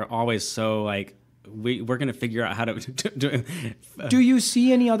encouraging. They were always so like, we're going to figure out how to do it. Do you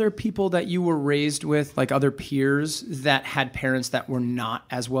see any other people that you were raised with, like other peers that had parents that were not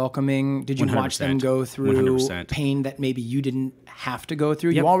as welcoming? Did you 100%. Watch them go through 100%. Pain that maybe you didn't have to go through?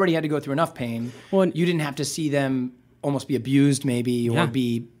 Yep. You already had to go through enough pain. Well, you didn't have to see them almost be abused maybe or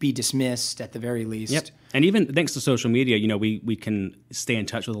be dismissed at the very least. Yep. And even thanks to social media, we can stay in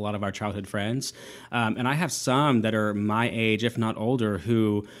touch with a lot of our childhood friends. And I have some that are my age, if not older,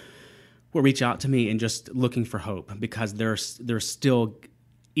 who will reach out to me and just looking for hope because they're still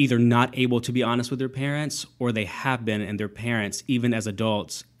either not able to be honest with their parents, or they have been, and their parents, even as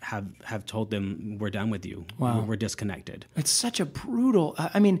adults, have told them, we're done with you. Wow. We're disconnected. It's such a brutal, I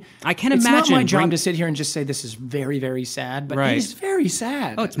can't imagine. It's not my job to sit here and just say this is very, very sad, but It is very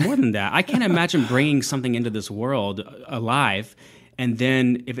sad. Oh, it's more than that. I can't imagine bringing something into this world alive, and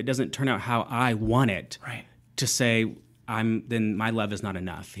then if it doesn't turn out how I want it, to say, then my love is not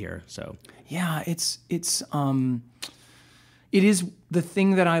enough here. So yeah, it is the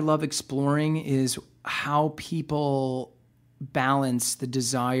thing that I love exploring is how people balance the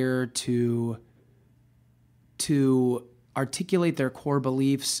desire to articulate their core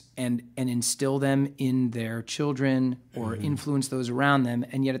beliefs and instill them in their children or influence those around them,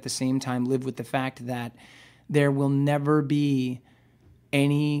 and yet at the same time live with the fact that there will never be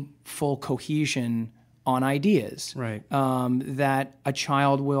any full cohesion on ideas. Right. That a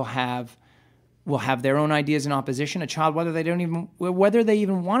child will have their own ideas in opposition. A child, whether they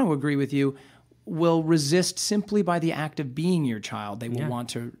even want to agree with you, will resist simply by the act of being your child. They will want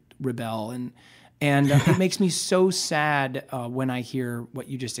to rebel, and it makes me so sad when I hear what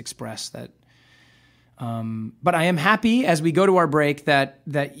you just expressed. That But I am happy as we go to our break that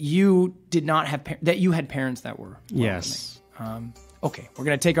you did not have that you had parents that were yes. Okay, we're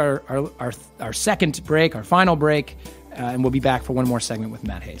going to take our second break, our final break, and we'll be back for one more segment with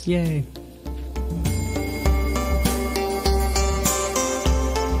Matt Hayes. Yay.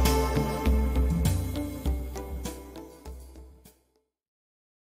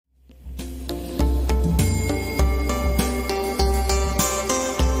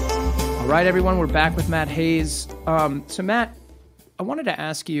 All right, everyone, we're back with Matt Hayes. So, Matt, I wanted to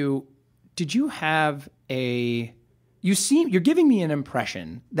ask you, did you have you're giving me an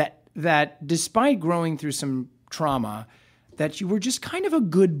impression that despite growing through some trauma, that you were just kind of a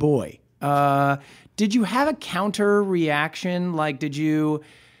good boy. Did you have a counter reaction? Like, did you,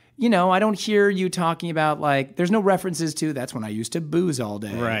 I don't hear you talking about like, there's no references to, that's when I used to booze all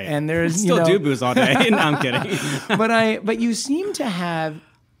day. Right. And there's, still do booze all day. No, I'm kidding. But you seem to have,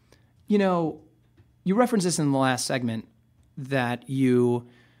 you referenced this in the last segment that you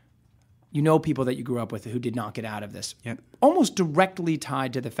know people that you grew up with who did not get out of this. Yep. Almost directly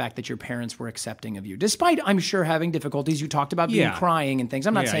tied to the fact that your parents were accepting of you. Despite, I'm sure, having difficulties. You talked about being crying and things.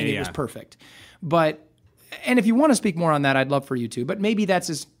 I'm not saying it was perfect. And if you want to speak more on that, I'd love for you to. But maybe that's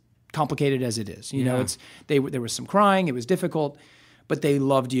as complicated as it is. There was some crying. It was difficult. But they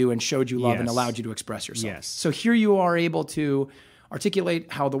loved you and showed you love and allowed you to express yourself. Yes. So here you are able to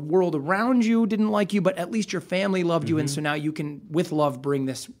articulate how the world around you didn't like you, but at least your family loved you. And so now you can, with love, bring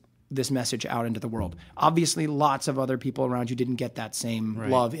this message out into the world. Obviously, lots of other people around you didn't get that same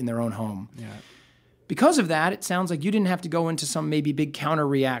love in their own home. Yeah. Because of that, it sounds like you didn't have to go into some maybe big counter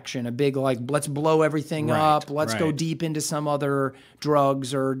reaction, a big like, let's blow everything up, let's go deep into some other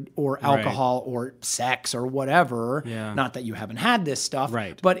drugs or alcohol or sex or whatever. Yeah. Not that you haven't had this stuff,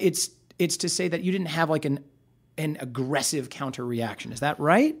 but it's to say that you didn't have like an aggressive counter reaction. Is that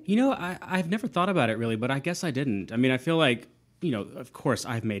right? I've never thought about it really, but I guess I didn't. I mean, I feel like, of course,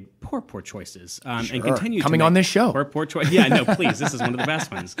 I've made poor choices and continue coming to make on this show. Poor choices. Yeah, no, please. This is one of the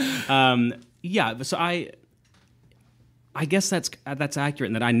best ones. So I guess that's accurate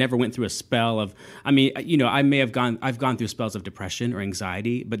in that I never went through a spell of. I mean, I've gone through spells of depression or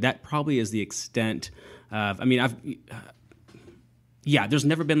anxiety, but that probably is the extent of. I mean, there's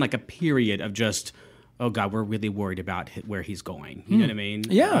never been like a period of just. Oh God, we're really worried about where he's going. You know what I mean?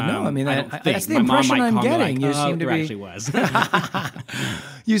 Yeah, no, I mean that's the impression I'm getting. Like, you seem to be. Actually was.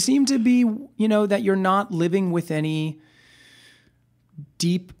 You seem to be, that you're not living with any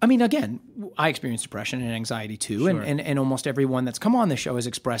deep. I mean, again, I experience depression and anxiety too, sure. and almost everyone that's come on the show has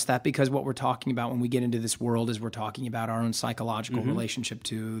expressed that because what we're talking about when we get into this world is we're talking about our own psychological relationship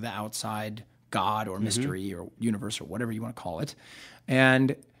to the outside God or mystery or universe or whatever you want to call it,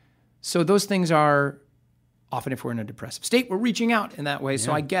 and so those things are. Often if we're in a depressive state, we're reaching out in that way.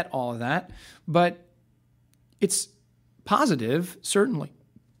 So I get all of that, but it's positive, certainly.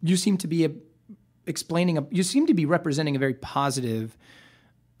 You seem to be you seem to be representing a very positive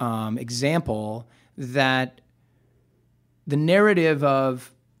example that the narrative of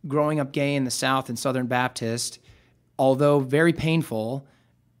growing up gay in the South and Southern Baptist, although very painful,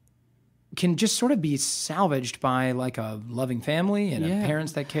 can just sort of be salvaged by like a loving family and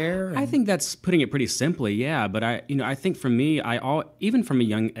parents that care. I think that's putting it pretty simply, yeah. But I think for me, even from a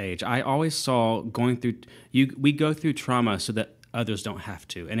young age, I always saw we go through trauma so that others don't have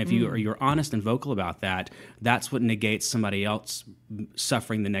to. And if you're honest and vocal about that, that's what negates somebody else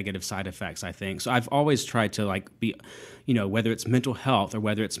suffering the negative side effects, I think. So I've always tried to like be, whether it's mental health or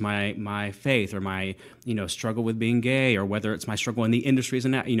whether it's my faith or my, struggle with being gay or whether it's my struggle in the industry as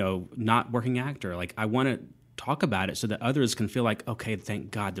a, not working actor. Like I want to talk about it so that others can feel like, okay,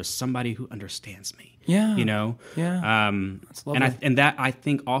 thank God there's somebody who understands me. Yeah. Yeah. That's lovely. And that I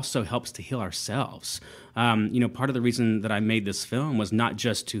think also helps to heal ourselves. Part of the reason that I made this film was not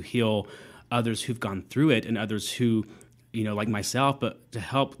just to heal others who've gone through it and others who, like myself, but to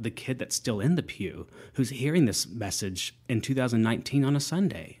help the kid that's still in the pew who's hearing this message in 2019 on a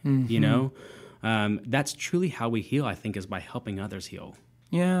Sunday. That's truly how we heal, I think, is by helping others heal.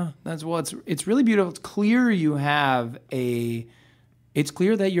 Yeah, it's really beautiful. It's clear it's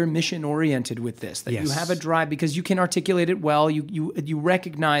clear that you're mission oriented with this, that you have a drive because you can articulate it well. You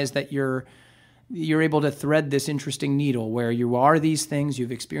recognize that you're able to thread this interesting needle where you are these things,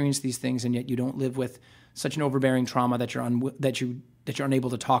 you've experienced these things, and yet you don't live with such an overbearing trauma that you're unable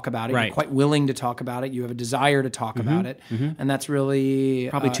to talk about it. Right. You're quite willing to talk about it. You have a desire to talk about it, and that's really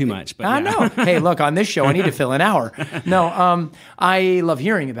probably too much. But I know. Hey, look, on this show, I need to fill an hour. No, I love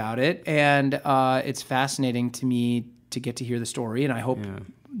hearing about it, and it's fascinating to me to get to hear the story, and I hope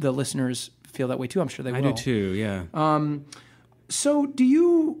the listeners feel that way too. I'm sure they will. I do too. Yeah. So do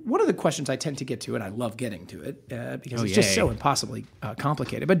you? one of the questions I tend to get to, and I love getting to it because it's just so impossibly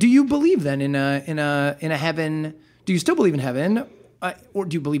complicated. But do you believe then in a heaven? Do you still believe in heaven, or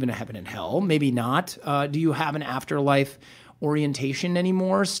do you believe in a heaven and hell? Maybe not. Do you have an afterlife orientation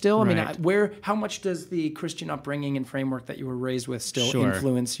anymore still? Right. I mean, how much does the Christian upbringing and framework that you were raised with still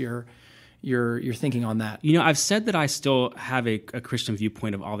influence your thinking on that? I've said that I still have a Christian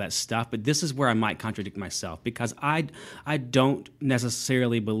viewpoint of all that stuff, but this is where I might contradict myself, because I don't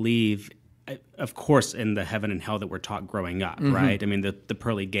necessarily believe, of course, in the heaven and hell that we're taught growing up, right? I mean, the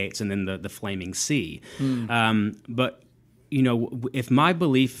pearly gates and then the flaming sea. But if my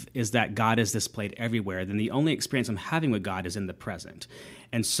belief is that God is displayed everywhere, then the only experience I'm having with God is in the present.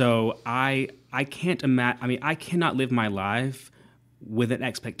 And so I can't imagine, I cannot live my life with an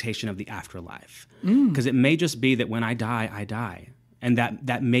expectation of the afterlife. Because it may just be that when I die. And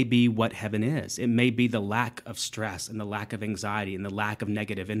that may be what heaven is. It may be the lack of stress and the lack of anxiety and the lack of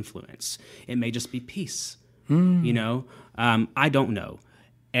negative influence. It may just be peace, I don't know.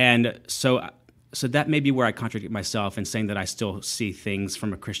 And so that may be where I contradict myself in saying that I still see things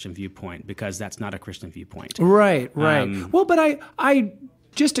from a Christian viewpoint, because that's not a Christian viewpoint. Right. Well, but I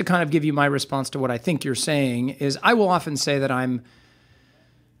just to kind of give you my response to what I think you're saying is, I will often say that I'm,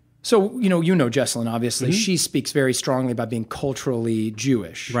 so, Jessalyn, obviously, she speaks very strongly about being culturally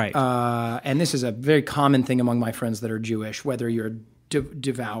Jewish. Right. And this is a very common thing among my friends that are Jewish, whether you're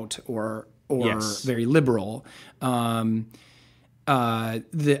devout or very liberal. The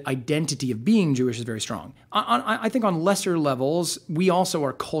identity of being Jewish is very strong. I think on lesser levels, we also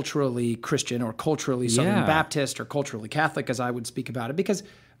are culturally Christian or culturally Southern Baptist or culturally Catholic, as I would speak about it, because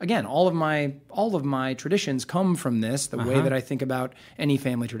again, all of my traditions come from this, the way that I think about any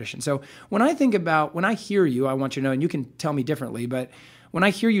family tradition. So when I hear you, I want you to know, and you can tell me differently, but when I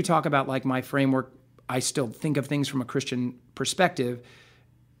hear you talk about like my framework, I still think of things from a Christian perspective.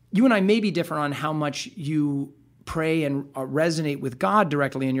 You and I may be different on how much you pray and resonate with God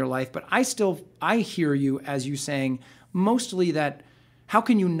directly in your life, but I hear you as you saying mostly that how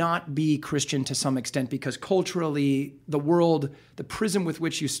can you not be Christian to some extent, because culturally the prism with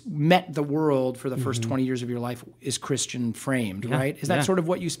which you met the world for the first 20 years of your life is Christian framed, right? Is that sort of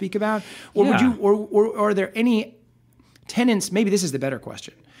what you speak about? Or would you, or are there any tenets, maybe this is the better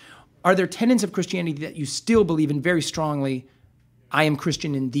question, are there tenets of Christianity that you still believe in very strongly, I am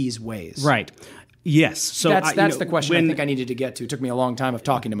Christian in these ways? Right. Yes. So that's the question I think I needed to get to. It took me a long time of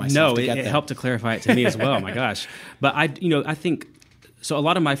talking to myself to get there. It helped to clarify it to me as well. My gosh. But I think, so a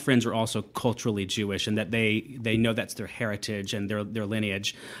lot of my friends are also culturally Jewish, and that they know that's their heritage and their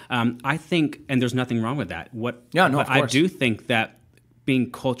lineage. I think, and there's nothing wrong with that. But I do think that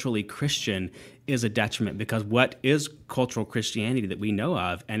being culturally Christian is a detriment, because what is cultural Christianity that we know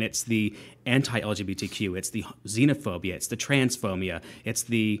of? And it's the anti-LGBTQ, it's the xenophobia, it's the transphobia, it's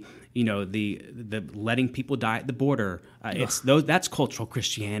the letting people die at the border. That's cultural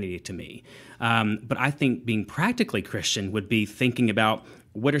Christianity to me. But I think being practically Christian would be thinking about,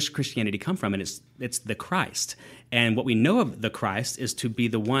 where does Christianity come from? And it's the Christ. And what we know of the Christ is to be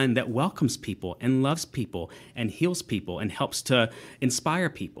the one that welcomes people and loves people and heals people and helps to inspire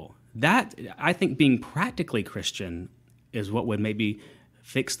people. That, I think, being practically Christian is what would maybe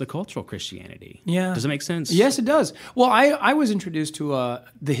fix the cultural Christianity. Yeah. Does it make sense? Yes, it does. Well, I was introduced to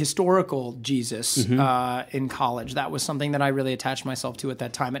the historical Jesus in college. That was something that I really attached myself to at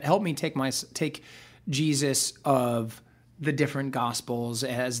that time. It helped me take Jesus of the different Gospels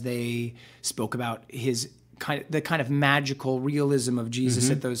as they spoke about the kind of magical realism of Jesus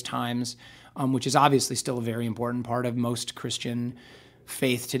at those times, which is obviously still a very important part of most Christian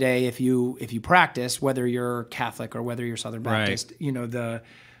faith today. If you practice, whether you're Catholic or whether you're Southern Baptist,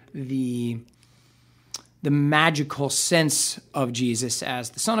 the magical sense of Jesus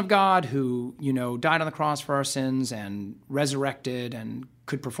as the Son of God who, died on the cross for our sins and resurrected and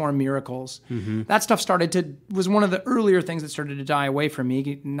could perform miracles. That stuff was one of the earlier things that started to die away from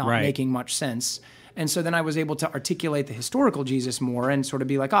me, not making much sense. And so then I was able to articulate the historical Jesus more and sort of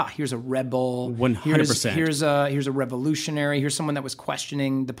be like, here's a rebel. 100%. Here's a revolutionary. Here's someone that was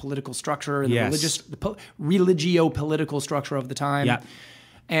questioning the political structure, the religio-political structure of the time. Yeah.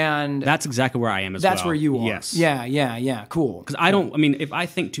 And that's exactly where I am as well. That's where you are. Yes. Yeah. Cool. Because if I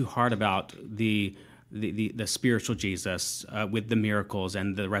think too hard about the spiritual Jesus with the miracles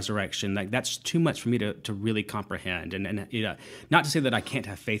and the resurrection, like that's too much for me to really comprehend. And not to say that I can't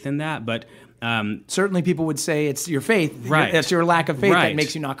have faith in that, but certainly people would say it's your faith, right? It's your lack of faith that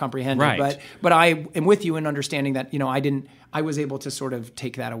makes you not comprehend it. But I am with you in understanding that I was able to sort of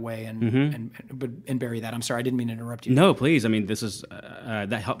take that away and bury that. I'm sorry, I didn't mean to interrupt you. No, please. I mean, this is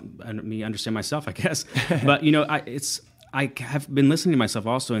that helped me understand myself, I guess. But I have been listening to myself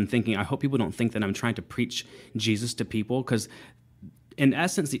also and thinking, I hope people don't think that I'm trying to preach Jesus to people, because in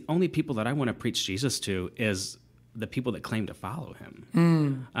essence, the only people that I want to preach Jesus to is the people that claim to follow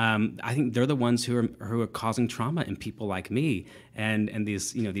him. I think they're the ones who are causing trauma in people like me and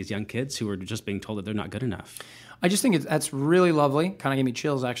these young kids who are just being told that they're not good enough. I just think that's really lovely. Kind of gave me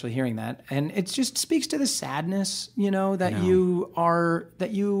chills actually hearing that, and it just speaks to the sadness, that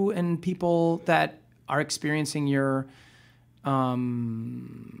you and people that are experiencing your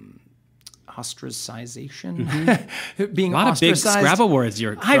ostracization, being a lot ostracized. Of big Scrabble words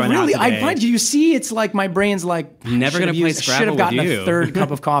you're throwing out today. I find you see, it's like my brain's like, never going to play Scrabble should have gotten with you. a third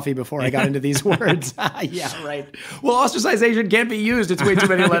cup of coffee before I got into these words. Yeah, right. Well, ostracization can't be used. It's way too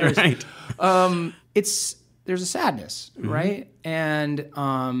many letters. Right. There's a sadness, right? And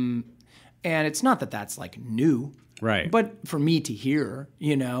it's not that that's like new, right? But for me to hear,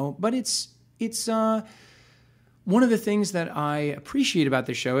 but it's one of the things that I appreciate about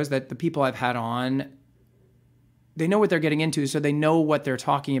this show is that the people I've had on, they know what they're getting into, so they know what they're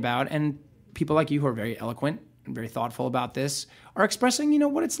talking about. And people like you who are very eloquent and very thoughtful about this are expressing,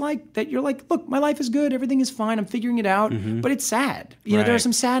 what it's like, that you're like, look, my life is good. Everything is fine. I'm figuring it out, but it's sad. There are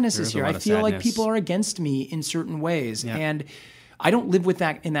some sadnesses here. I feel like people are against me in certain ways. Yeah. And I don't live with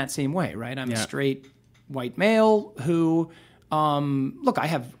that in that same way, right? I'm a straight white male who... look, I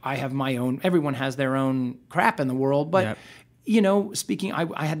have my own, everyone has their own crap in the world, but, speaking,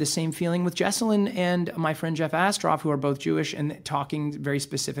 I had the same feeling with Jessalyn and my friend Jeff Astroff, who are both Jewish, and talking very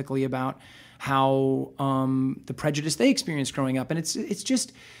specifically about how the prejudice they experienced growing up. And it's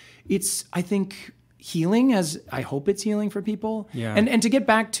I think, healing, as I hope it's healing for people. Yeah. And to get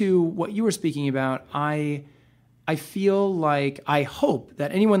back to what you were speaking about, I feel like, I hope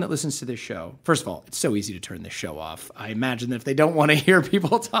that anyone that listens to this show, first of all, it's so easy to turn this show off. I imagine that if they don't want to hear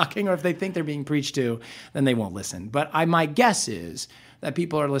people talking, or if they think they're being preached to, then they won't listen. But my guess is that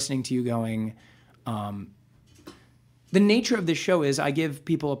people are listening to you going, the nature of this show is I give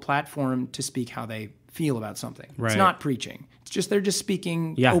people a platform to speak how they feel about something. Right. It's not preaching. It's just, they're just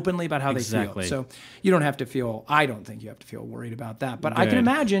speaking openly about how they feel. So you don't have to feel, I don't think you have to feel worried about that. But I can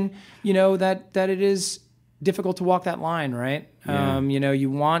imagine, that it is difficult to walk that line, right? Yeah.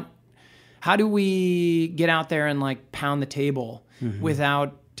 How do we get out there and like pound the table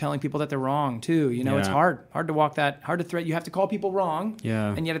without telling people that they're wrong too? It's hard to walk that, hard to thread. You have to call people wrong,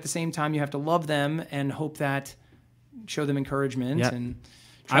 and yet at the same time you have to love them and hope that, show them encouragement. And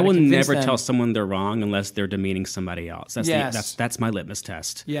I will never tell someone they're wrong unless they're demeaning somebody else. That's my litmus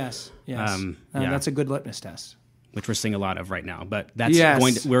test. Yes. That's a good litmus test, which we're seeing a lot of right now. But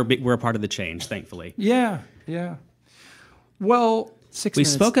that's we're a part of the change, thankfully. Yeah. Well, we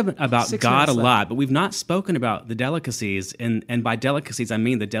spoke about God a lot, but we've not spoken about the delicacies, and by delicacies I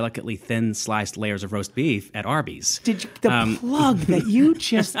mean the delicately thin sliced layers of roast beef at Arby's. The plug that you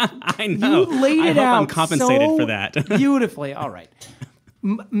just I know. You laid it out. I'm compensated for that beautifully. All right.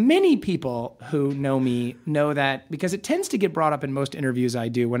 Many people who know me know that, because it tends to get brought up in most interviews I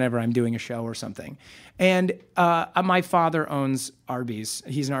do whenever I'm doing a show or something. And my father owns Arby's.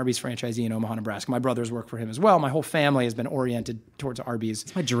 He's an Arby's franchisee in Omaha, Nebraska. My brothers work for him as well. My whole family has been oriented towards Arby's.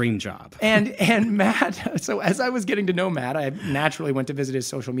 It's my dream job. And Matt, so as I was getting to know Matt, I naturally went to visit his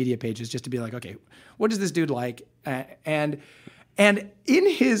social media pages just to be like, okay, what does this dude like? And in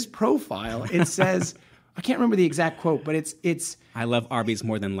his profile, it says... I can't remember the exact quote, but it's I love Arby's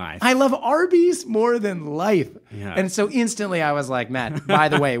more than life. I love Arby's more than life. Yeah. And so instantly I was like, Matt, by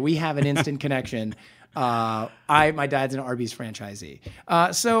the way, we have an instant connection. My dad's an Arby's franchisee.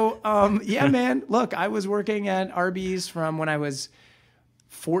 Man, look, I was working at Arby's from when I was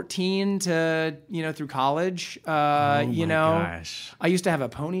 14 to, through college. Gosh. I used to have a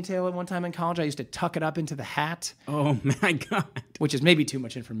ponytail at one time in college. I used to tuck it up into the hat. Oh my God. Which is maybe too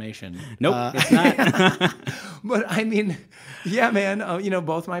much information. Nope, it's not. But I mean, yeah, man,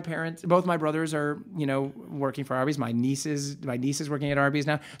 both my brothers are, working for Arby's. My niece is working at Arby's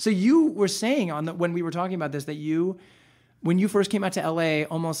now. So you were saying when we were talking about this, that when you first came out to LA,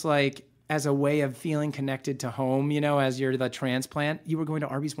 almost like, as a way of feeling connected to home, as you're the transplant, you were going to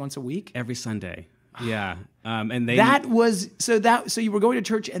Arby's once a week? Every Sunday. Yeah. So you were going to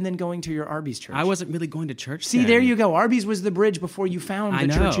church and then going to your Arby's church. I wasn't really going to church See, then. there you go. Arby's was the bridge before you found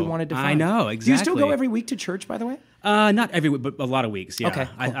the church you wanted to find. I know, exactly. Do you still go every week to church, by the way? Not every week, but a lot of weeks, yeah. Okay,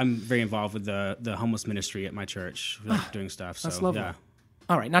 cool. I'm very involved with the homeless ministry at my church, doing stuff. So, that's lovely. Yeah.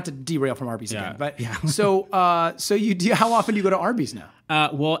 All right, not to derail from Arby's again, but so how often do you go to Arby's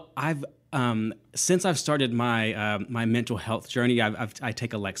now? Well, I've since I've started my my mental health journey, I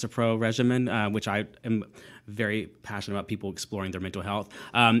take a Lexapro regimen, which I am very passionate about people exploring their mental health.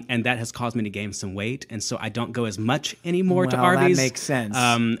 And that has caused me to gain some weight. And so I don't go as much anymore to Arby's. That makes sense.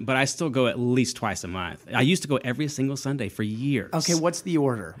 But I still go at least twice a month. I used to go every single Sunday for years. Okay, what's the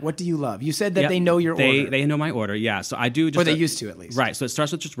order? What do you love? You said that they know your order. They know my order, yeah. So I do just... Or they used to, at least. Right, so it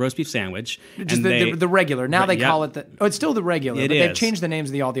starts with just roast beef sandwich. Just the regular. Now they call it the... Oh, it's still the regular, but they've changed the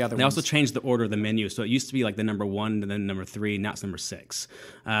names of all the other ones. They also changed the order of the menu. So it used to be like the number 1 and then number 3. Now it's number 6.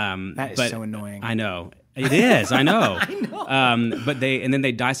 That is so annoying. I know. It is, I know. I know. But then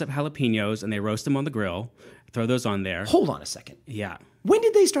they dice up jalapenos and they roast them on the grill, throw those on there. Hold on a second. Yeah. When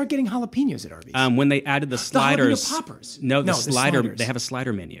did they start getting jalapenos at Arby's? When they added the sliders. The jalapeno poppers. No, the sliders. They have a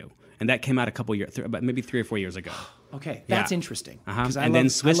slider menu. And that came out a couple years, maybe 3 or 4 years ago. Okay, that's interesting. And then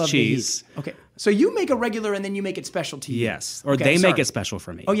Swiss cheese. Okay, so you make a regular and then you make it special to you. Yes, or they make it special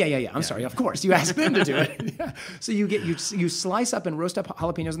for me. Oh yeah. I'm sorry. Of course, you asked them to do it. Yeah. So you slice up and roast up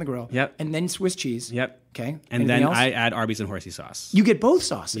jalapenos on the grill. Yep. And then Swiss cheese. Yep. Okay. And then I add Arby's and horsey sauce. You get both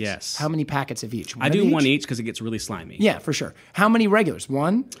sauces. Yes. How many packets of each? I do one each because it gets really slimy. Yeah, for sure. How many regulars?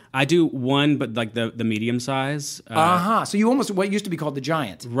 One? I do one, but like the medium size. So you almost what used to be called the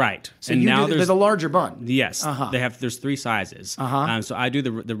giant. Right. So and now there's a larger bun. Yes. There's 3 sizes. So I do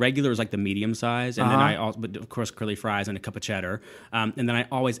the regular is like the medium size, and then I also, but of course, curly fries and a cup of cheddar, and then I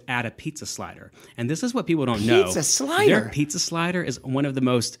always add a pizza slider. And this is what people don't know. Pizza slider. Their pizza slider is one of the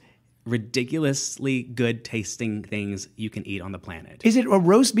most ridiculously good tasting things you can eat on the planet. Is it a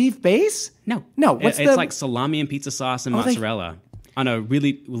roast beef base? No. It's like salami and pizza sauce and mozzarella on a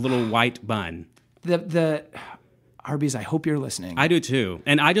really little white bun. The Arby's, I hope you're listening. I do too.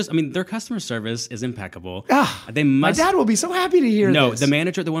 And their customer service is impeccable. My dad will be so happy to hear this. No, the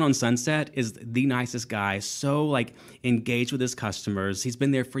manager, the one on Sunset, is the nicest guy. So engaged with his customers. He's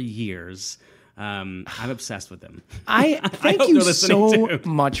been there for years. I'm obsessed with him. I thank you so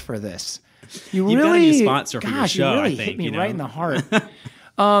much for this. You've got to be a sponsor for your show, you really hit me right in the heart.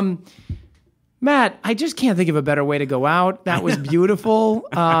 Matt, I just can't think of a better way to go out. That was beautiful.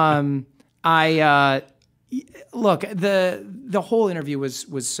 Look, the whole interview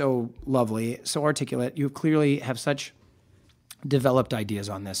was so lovely, so articulate. You clearly have such developed ideas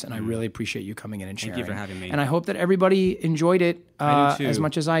on this, and I really appreciate you coming in and sharing. Thank you for having me. And I hope that everybody enjoyed it as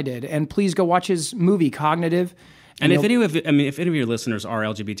much as I did. And please go watch his movie, Cognitive. And if any of your listeners are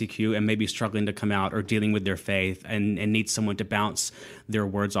LGBTQ and maybe struggling to come out or dealing with their faith and need someone to bounce their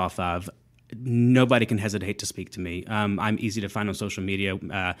words off of, nobody can hesitate to speak to me. I'm easy to find on social media,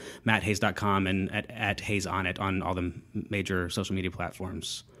 matthayes.com and at Hayes on it on all the major social media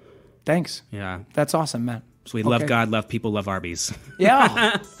platforms. Thanks. Yeah. That's awesome, Matt. So we love God, love people, love Arby's.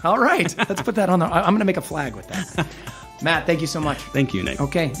 Yeah. All right. Let's put that on there. I'm going to make a flag with that. Matt, thank you so much. Thank you, Nick.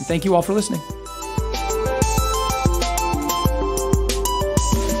 Okay. Thank you all for listening.